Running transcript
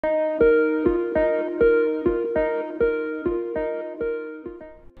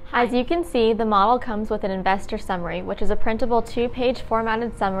As you can see, the model comes with an investor summary, which is a printable 2-page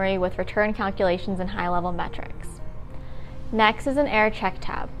formatted summary with return calculations and high-level metrics. Next is an error check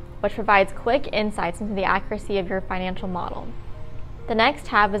tab, which provides quick insights into the accuracy of your financial model. The next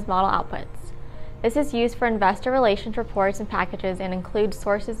tab is model outputs. This is used for investor relations reports and packages and includes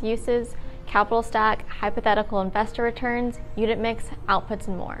sources uses, capital stack, hypothetical investor returns, unit mix, outputs,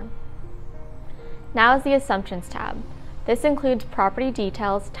 and more. Now is the Assumptions tab. This includes property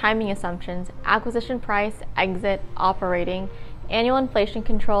details, timing assumptions, acquisition price, exit, operating, annual inflation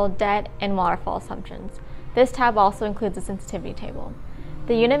control, debt, and waterfall assumptions. This tab also includes a sensitivity table.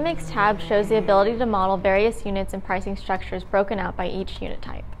 The Unit Mix tab shows the ability to model various units and pricing structures broken out by each unit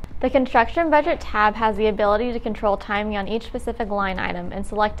type. The Construction Budget tab has the ability to control timing on each specific line item and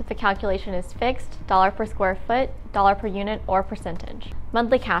select if the calculation is fixed, dollar per square foot, dollar per unit, or percentage.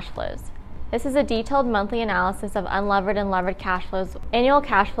 Monthly cash flows. This is a detailed monthly analysis of unlevered and levered cash flows. Annual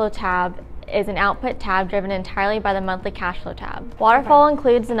cash flow tab is an output tab driven entirely by the monthly cash flow tab. Waterfall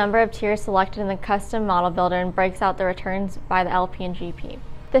includes the number of tiers selected in the custom model builder and breaks out the returns by the LP and GP.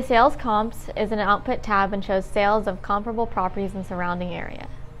 The Sales Comps is an output tab and shows sales of comparable properties in surrounding area.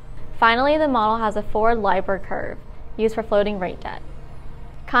 Finally, the model has a forward LIBOR curve used for floating rate debt.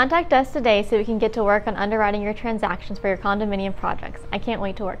 Contact us today so we can get to work on underwriting your transactions for your condominium projects. I can't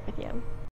wait to work with you.